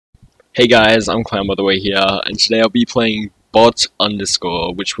Hey guys, I'm Clown by the way here, and today I'll be playing Bot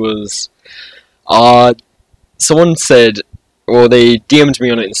Underscore, which was, uh, someone said, well, they DM'd me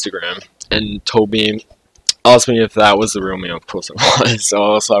on Instagram and asked me if that was the real me. Of course it was,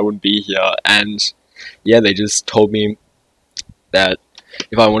 so else I wouldn't be here, and yeah, they just told me that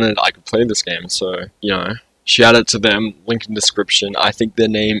if I wanted, I could play this game, so, shout out to them, link in description. I think their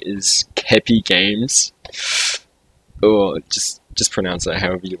name is Kepi Games, or just pronounce it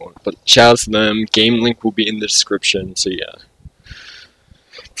however you want. But shout out to them. Game link will be in the description. So yeah,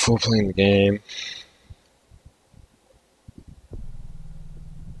 before playing the game,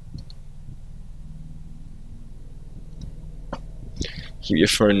 keep your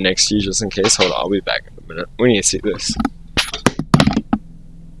phone next to you just in case. Hold on, I'll be back in a minute. We need to see this.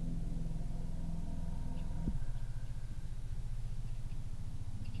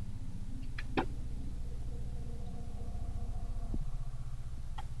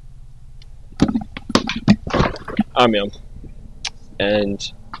 I'm Yum,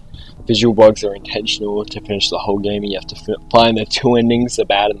 and visual bugs are intentional. To finish the whole game, you have to find the two endings, the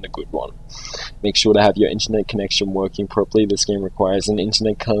bad and the good one. Make sure to have your internet connection working properly. This game requires an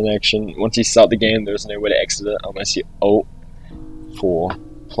internet connection. Once you start the game, there's nowhere to exit it unless you Alt 4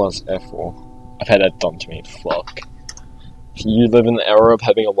 plus F4. I've had that done to me. Fuck. If you live in the era of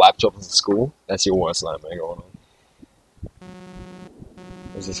having a laptop in school, that's your worst nightmare going on.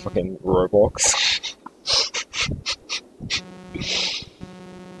 Is this fucking Roblox?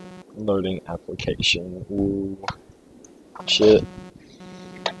 Loading application. Ooh. Shit.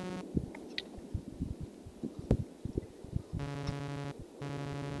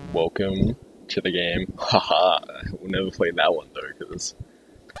 Welcome to the game. Haha. We'll never play that one though, because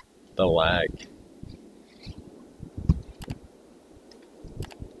the lag.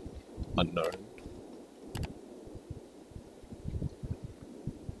 Unknown.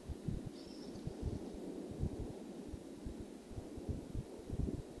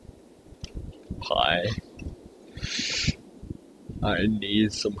 Hi. I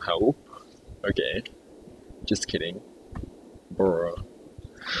need some help. Okay. Just kidding. Bruh.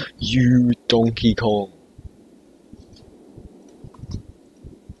 You Donkey Kong.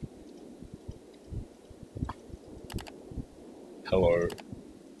 Hello.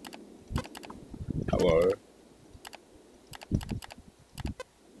 Hello.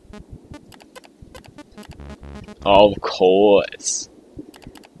 Of course.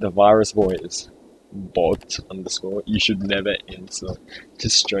 The virus boys. Bot underscore. You should never answer to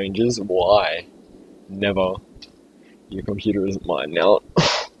strangers. Why? Never. Your computer isn't mine now.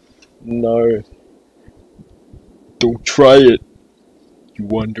 No. Don't try it.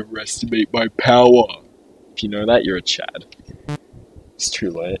 You underestimate my power. If you know that, you're a Chad. It's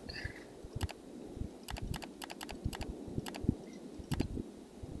too late.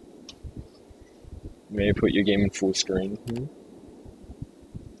 May I put your game in full screen?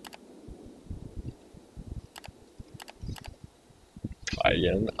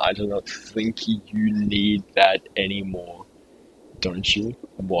 Again, I do not think you need that anymore. Don't you?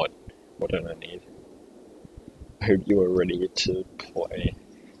 What? What don't I need? I hope you are ready to play.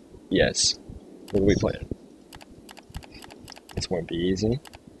 Yes. What are we playing? This won't be easy.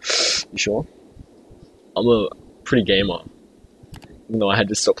 You sure? I'm a pretty gamer. Even though I had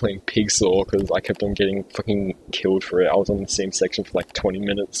to stop playing Pigsaw because I kept on getting fucking killed for it. I was on the same section for like 20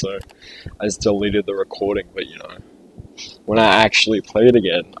 minutes, so I just deleted the recording, but when I actually play it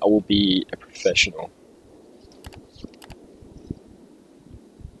again, I will be a professional.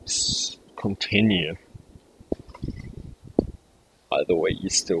 Continue. By the way, you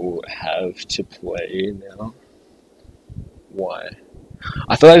still have to play now. Why?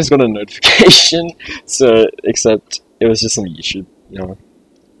 I thought I just got a notification, so, except it was just some YouTube,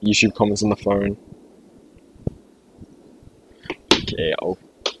 YouTube comments on the phone. Okay,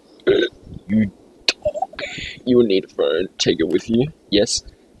 you will need a phone. Take it with you. Yes.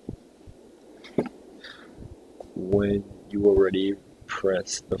 When you are ready,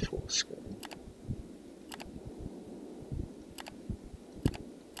 press the full screen.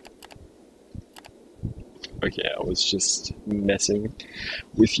 Okay, I was just messing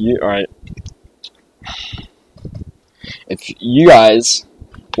with you. Alright. If you guys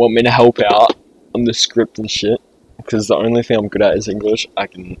want me to help out on the script and shit, because the only thing I'm good at is English, I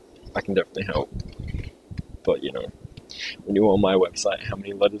can definitely help. But when you were on my website, how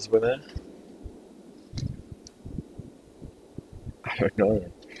many letters were there? I don't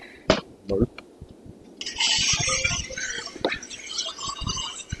know. Nope.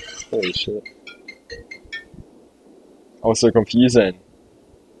 Holy shit. I was so confused then.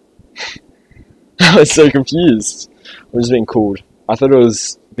 I was so confused. I was being called. I thought it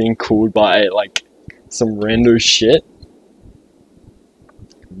was being called by like some random shit.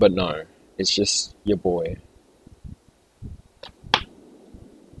 But no, it's just your boy.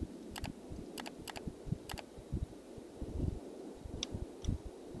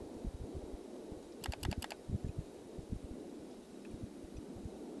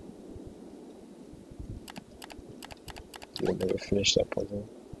 We'll never finish that puzzle.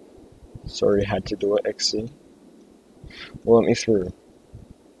 Sorry, had to do it, XC. Well, let me through.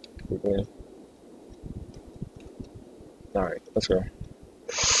 Quickly. Alright, let's go.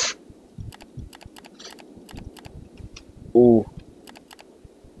 Ooh.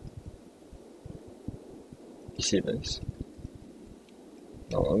 You see this?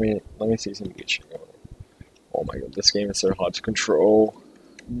 No, let me see some good shit going on. Oh my god, this game is so hard to control.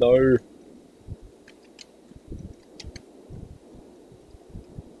 No.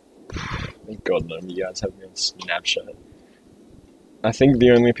 Thank God none of you guys have me on Snapchat. I think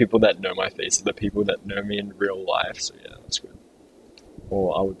the only people that know my face are the people that know me in real life, so yeah, that's good.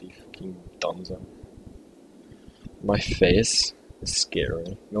 Or I would be fucking dunzo. My face is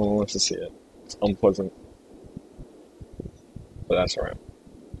scary. No one wants to see it. It's unpleasant. But that's alright.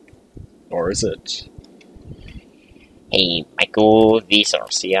 Or is it? Hey, Michael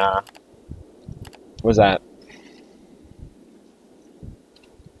Vsauce here. What's that?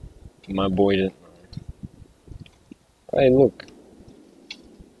 My boy didn't know. Hey, look.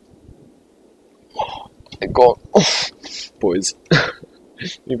 I got boys.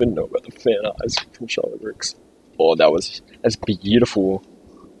 You even know about the fan eyes from Charlotte Ricks. Oh, that's beautiful.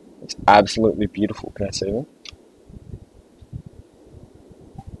 It's absolutely beautiful. Can I say that?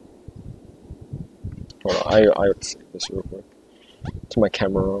 Hold on, I have to save this real quick. To my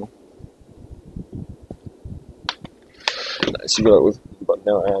camera roll. Nice, you got it with me, but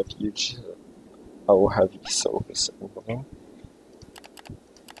now I have you. I will have you so for a second.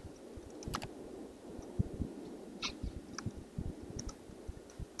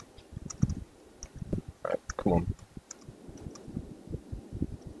 Alright, come on.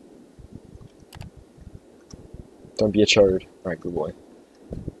 Don't be a chode. Alright, good boy.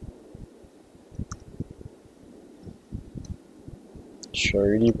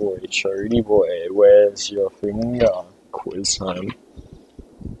 Chody boy, where's your finger? Quiz time.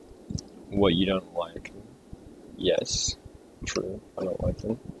 What, you don't like them? Yes, true, I don't like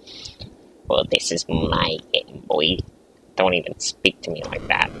them. Well, this is my Game Boy. Don't even speak to me like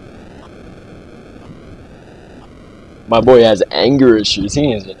that. My boy has anger issues, he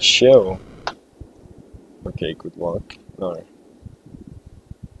needs to chill. Okay, good luck. No.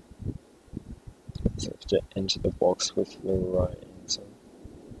 So have to enter the box with the right answer.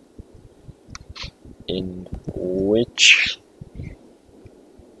 In which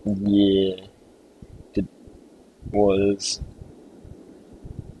year was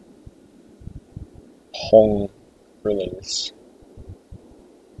Pong released?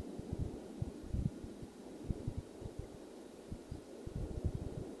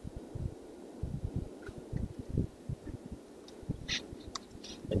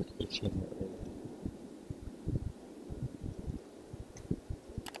 In 1899.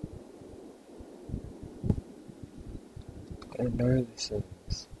 I don't know this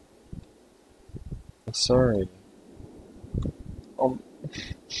is. I'm sorry.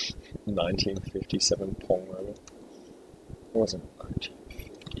 1957 Pong Rabbit. It wasn't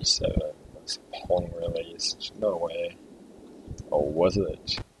 1957. That's Pong released. No way. Oh, was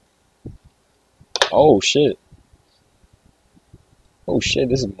it? Oh shit. Oh shit,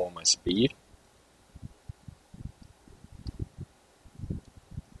 this is more my speed.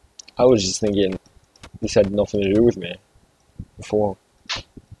 I was just thinking this had nothing to do with me before.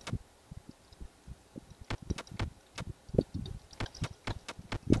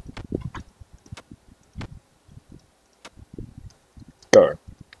 Go.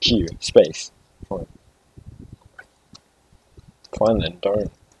 Q. Space. Fine. Fine then,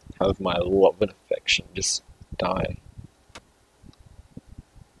 don't have my love and affection just die.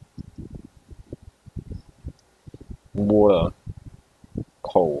 Water.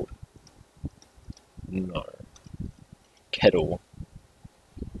 Cold. No. Kettle.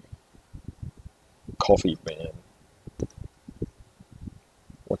 Coffee man.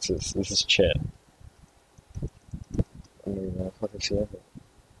 What's this? This is chair. I don't even know if I can see that.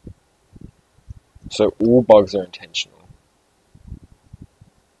 So all bugs are intentional.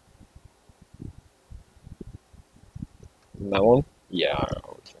 That one? Yeah, I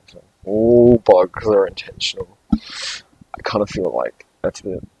would think so. All bugs are intentional. I kind of feel like it's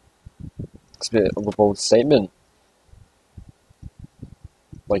a bit of a bold statement.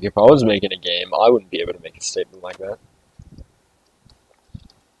 Like if I was making a game, I wouldn't be able to make a statement like that.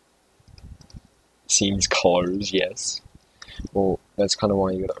 Seems closed, yes. Well, that's kind of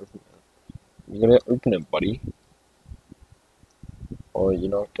why you gotta open it. You gotta open it, buddy. Or you're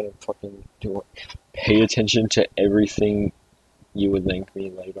not gonna fucking do it. Pay attention to everything you would thank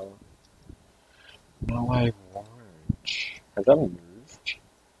me later. No, I won't. Has that moved?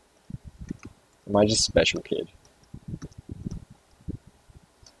 Am I just special kid?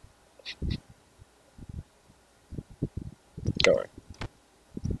 Go.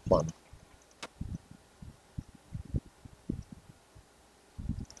 Fun.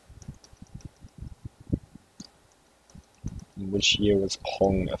 Which year was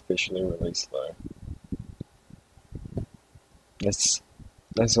Pong officially released though? That's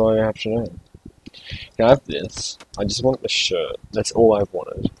all I have to know. Can I have this? I just want the shirt. That's all I've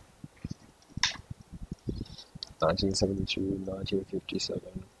wanted. 1972,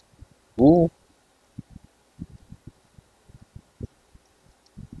 1957. Ooh.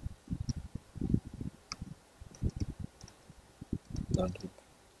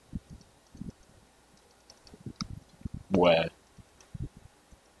 Where?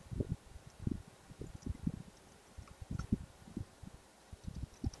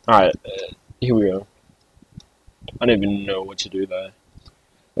 Alright, here we go. I don't even know what to do there.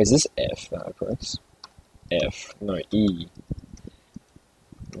 Is this F that I press? F. No, E.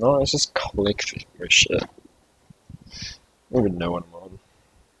 No, it's just click or shit. I don't even know what I'm on.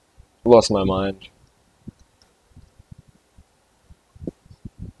 Lost my mind.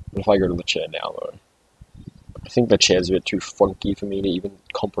 If I go to the chair now, though. I think the chair's a bit too funky for me to even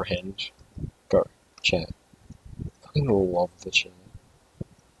comprehend. Go. Chair. I fucking love the chair.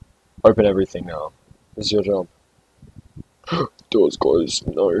 Open everything now. This is your job. Doors closed.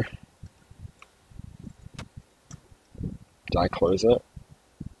 No. Did I close it?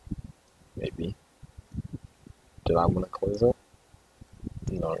 Maybe. Did I want to close it?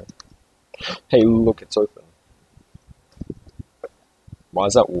 No. Hey, look, it's open. Why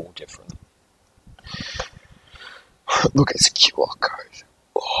is that wall different? Look, it's a QR code.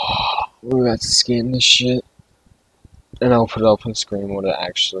 Oh, we're about to scan this shit. And I'll put it up on screen what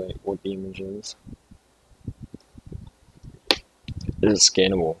the image is. It is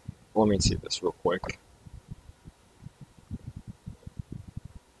scannable. Let me see this real quick.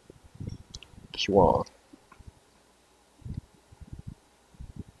 QR.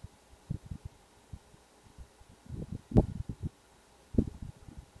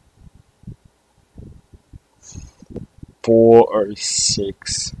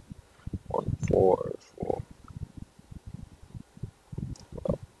 $406 $1404.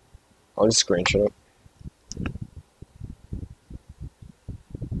 I'll just screenshot it.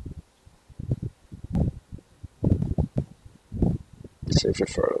 Save your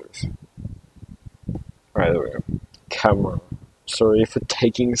photos. Alright, there we go. Camera. Sorry for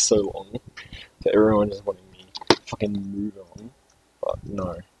taking so long. For everyone just wanting me to fucking move on. But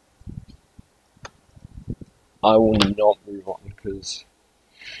no. I will not move on because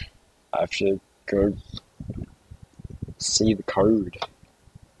I have to go see the code.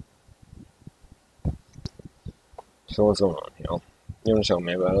 So what's going on here? You wanna tell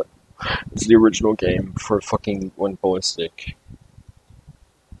me about it? It's the original game before it fucking went ballistic.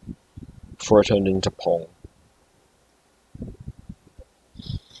 Before it turned into Pong.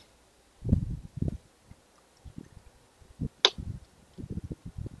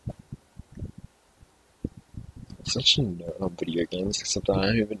 I'm such a nerd on video games, except I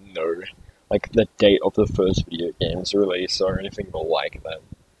don't even know like the date of the first video game's release or anything like that.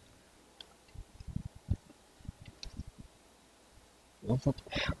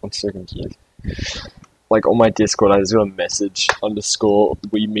 1 second, kid. Like on my Discord, I just got a message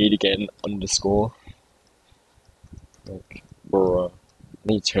 _ we meet again _ like, bruh. I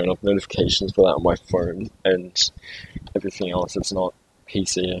need to turn off notifications for that on my phone and everything else. It's not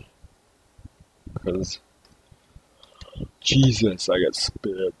PC because Jesus, I get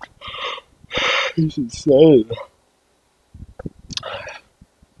spammed. It's insane.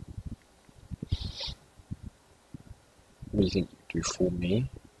 What do you think you do for me?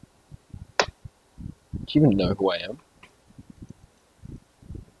 Do you even know who I am?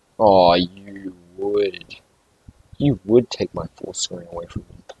 Oh, you would. You would take my full screen away from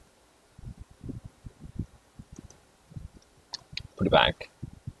me. Put it back.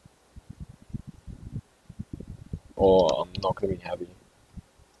 Or I'm not gonna be happy.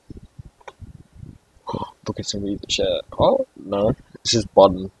 Look, it's gonna be the chat. Oh, no. It's just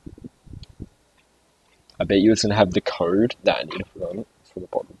button. I bet you it's gonna have the code that I need to put on it for the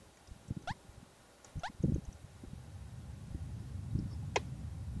bottom.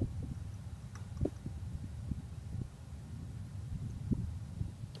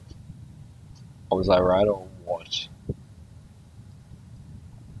 Was I right or what?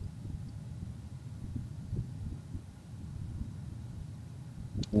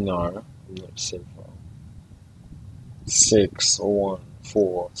 No, I'm not safe. 6, 1,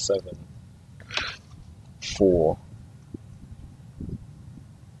 4, 7, 4.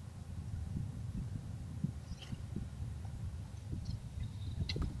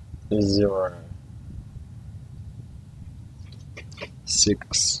 0,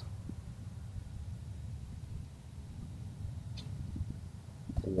 6,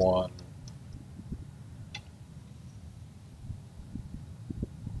 1,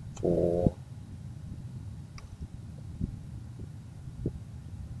 4,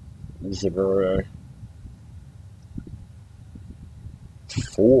 0,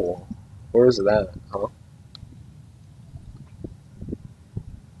 4. Where is that? Huh?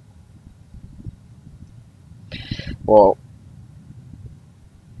 Well,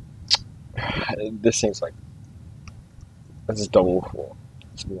 this seems like this is double 4.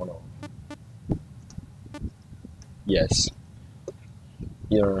 It's 1 off. Yes.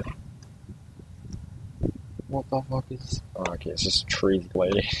 Yeah. What the fuck is? Oh, okay, it's just trees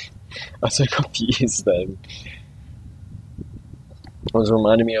gliding. I was so confused then. It was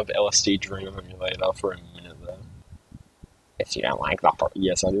reminding me of LSD Dream Emulator for a minute there. Guess you don't like the horror.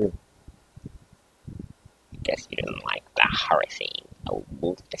 Yes, I do. Guess you didn't like the horror theme. I'll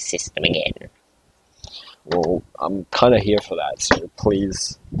move the system again. Well, I'm kind of here for that, so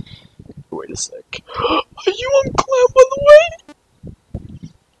please. Wait a sec. Are you on Cloud, by the way?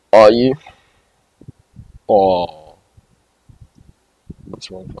 Are you? Oh.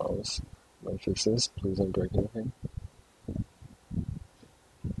 What's wrong, files? Can I fix this? Please don't break anything.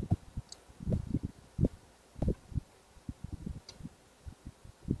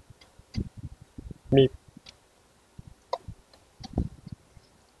 Meep.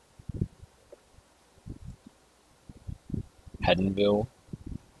 Haddonville.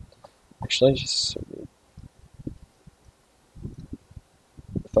 Actually, just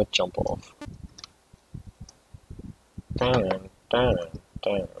if I jump off. Dun, dun,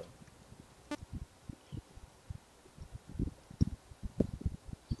 dun.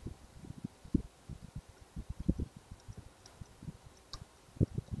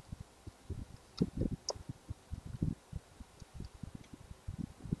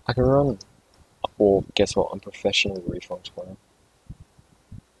 I can run. Well, guess what? I'm professional refunds player.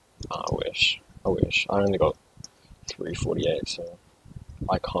 I wish. I wish. I only got 348, so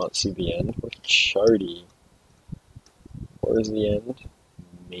I can't see the end with Chody. Where is the end?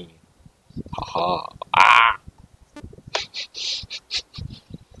 Me. Haha. Ah!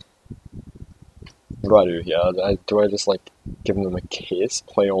 What do I do here? Do I just like give them a kiss,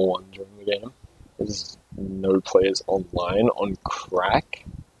 player 1 during the game? There's no players online on crack.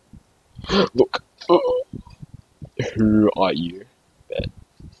 Look. Who are you? Bet.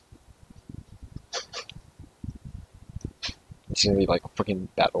 It's gonna be like freaking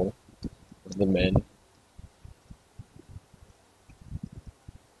battle of the men.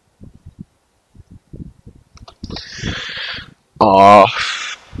 Ah.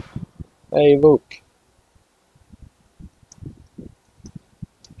 Hey, look.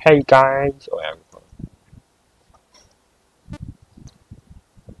 Hey, guys. Oh, yeah.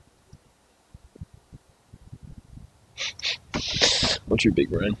 What's your big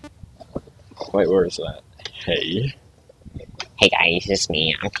brain? Wait, where is that? Hey. Hey guys, it's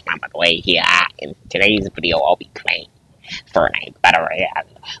me, I'm Cloud by the way here. In today's video, I'll be playing Fortnite Battle Royale.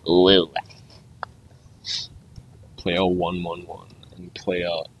 Woo! Player 111 and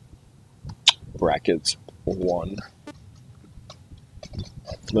player brackets 1.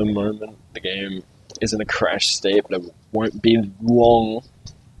 For the moment, the game is in a crash state, but it won't be long.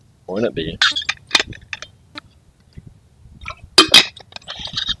 Won't it be?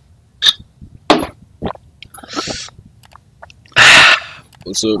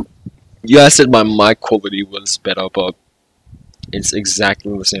 So, you guys said my mic quality was better, but it's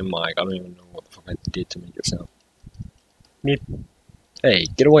exactly the same mic. I don't even know what the fuck I did to make it sound. Meep. Hey,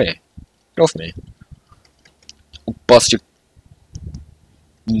 get away. Get off me. I'll bust your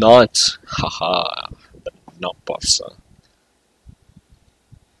nuts. Haha. The nut buster.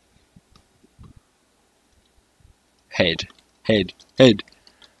 Head. Head. Head.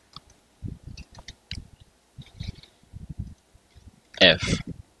 F.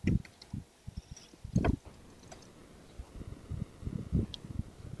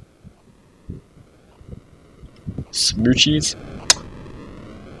 Smoochies.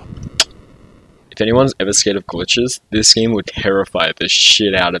 If anyone's ever scared of glitches, this game would terrify the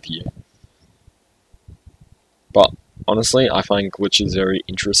shit out of you. But honestly, I find glitches very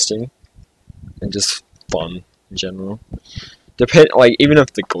interesting. and just fun in general. Like even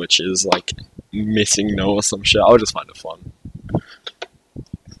if the glitch is like missing no or some shit, I'll just find it fun.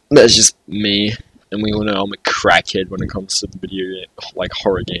 That's just me, and we all know I'm a crackhead when it comes to video, like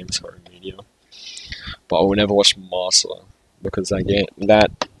horror games, horror media. But I will never watch Martyr because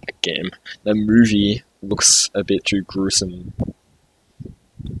that movie looks a bit too gruesome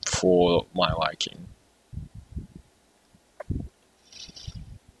for my liking.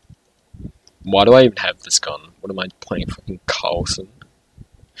 Why do I even have this gun? What am I playing? Fucking Carlson.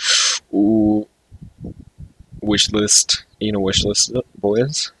 Ooh. Wishlist. You know, wishlist it,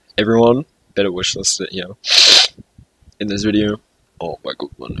 boys. Everyone better wishlist it here. In this video. Oh my god,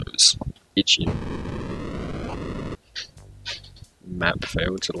 my nose. Itchy. Map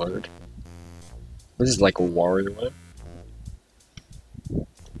failed to load. This is like a WarioWare.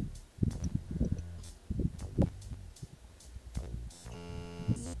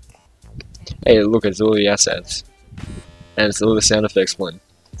 Hey, look, it's all the assets. And it's all the sound effects playing.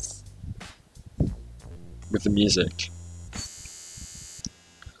 With the music.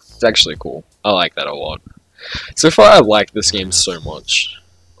 It's actually cool. I like that a lot. So far, I like this game so much.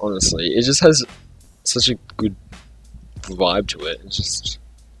 Honestly, it just has such a good vibe to it. It's just...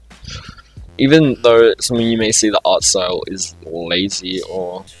 Even though some of you may see the art style is lazy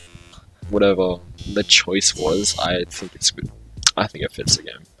or whatever the choice was, I think it's good. I think it fits the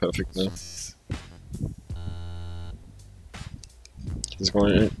game perfectly. It's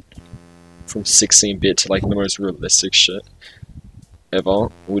going from 16-bit to like the most realistic shit ever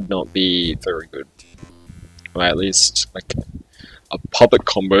would not be very good. Or at least like a puppet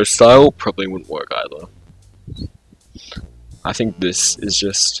combo style probably wouldn't work either. I think this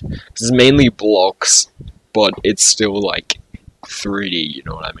is mainly blocks, but it's still like 3D, you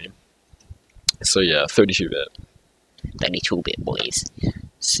know what I mean? So yeah, 32-bit. 32-bit boys.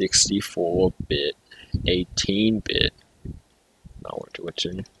 64-bit. 18-bit. Now we're to it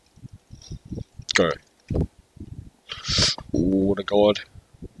too. Go. Oh, what a god.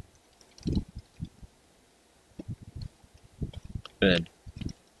 Man.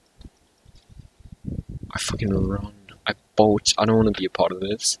 I fucking run. I bolt. I don't want to be a part of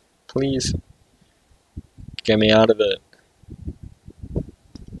this. Please. Get me out of it.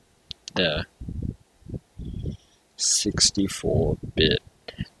 Yeah. 64-bit.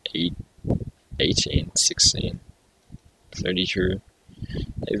 18, 16. 32.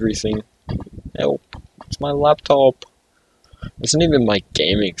 Everything. Help. It's my laptop. It's not even my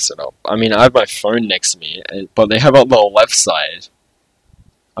gaming setup. I mean, I have my phone next to me, but they have it on the left side.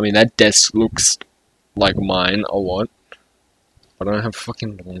 I mean, that desk looks like mine a lot. But I don't have a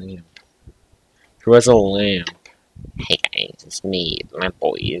fucking lamp. Who has a lamp? Hey guys, it's me, my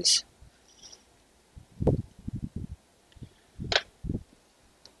boys.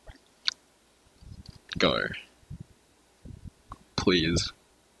 Go. Please.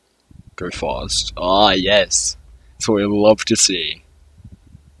 Go fast. Ah, yes. That's what we love to see.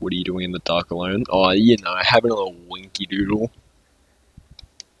 What are you doing in the dark alone? Oh, you know, having a little winky doodle.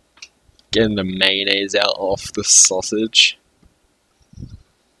 Getting the mayonnaise out off the sausage.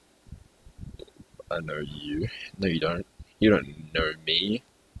 I know you. No, you don't. You don't know me.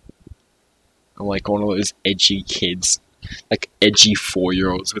 I'm like one of those edgy kids. Like edgy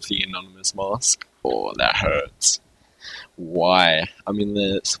 4-year-olds with the anonymous mask. Oh, that hurts. Why? I mean,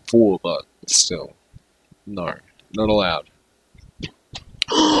 there's 4, but still. No. Not allowed.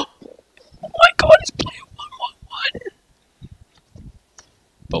 Oh my god, it's player 111!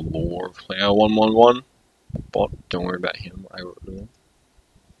 The lore of player 111? Bot, don't worry about him. I wrote it.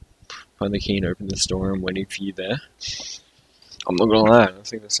 Find the key and open this door. I'm waiting for you there. I'm not gonna lie, I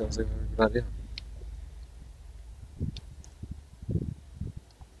think that sounds like a very good idea.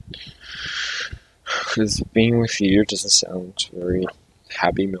 Because being with you doesn't sound very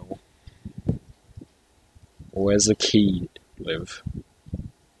happy meal. Where's the key live?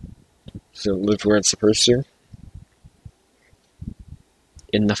 Does it live where it's supposed to?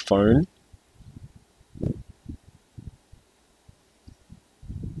 In the phone?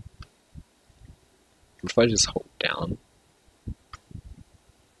 What if I just hold down?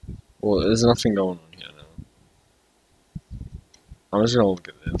 Well, there's nothing going on here now. I'm just gonna look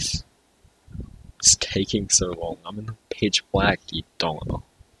at this. It's taking so long. I'm in the pitch black, you donger.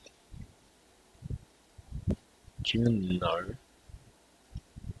 Do you even know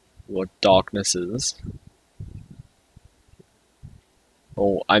what darkness is?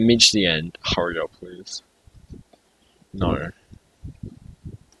 Oh, I reached the end. Hurry up, please. No.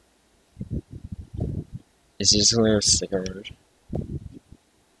 Is this only a sticker road?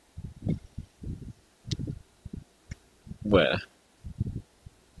 Where?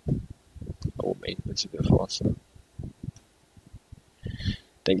 Oh, make this a bit faster.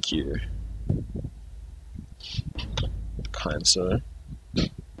 Thank you. Kind sir.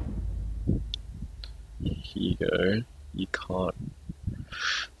 Here you go. You can't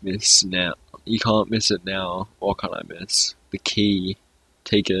miss now. You can't miss it now. What can I miss? The key.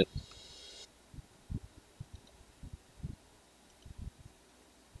 Take it.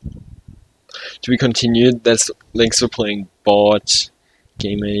 To be continued. Thanks for playing bot.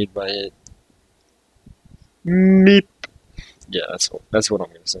 Game made by Meep. Yeah, that's what I'm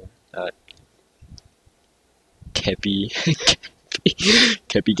gonna say. Kepi.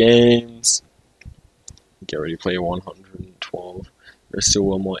 Kepi Games. Get ready to play 112. There's still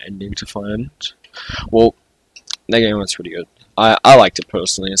one more ending to find. Well, that game was pretty good. I liked it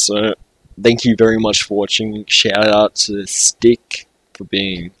personally, so thank you very much for watching. Shout out to Stick for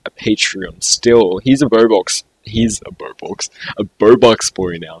being a Patreon still. He's a Bobox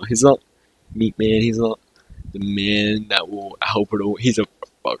boy now. He's not Meat Man, he's not the man that will help it all. He's a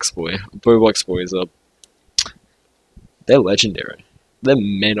Bobox boy. Bobox boys are, they're legendary. They're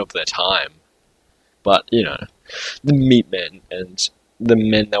men of their time. But, you know, the meat men and the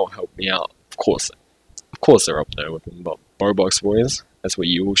men that will help me out, of course they're up there with them. But Bobox boys, that's what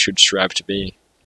you all should strive to be.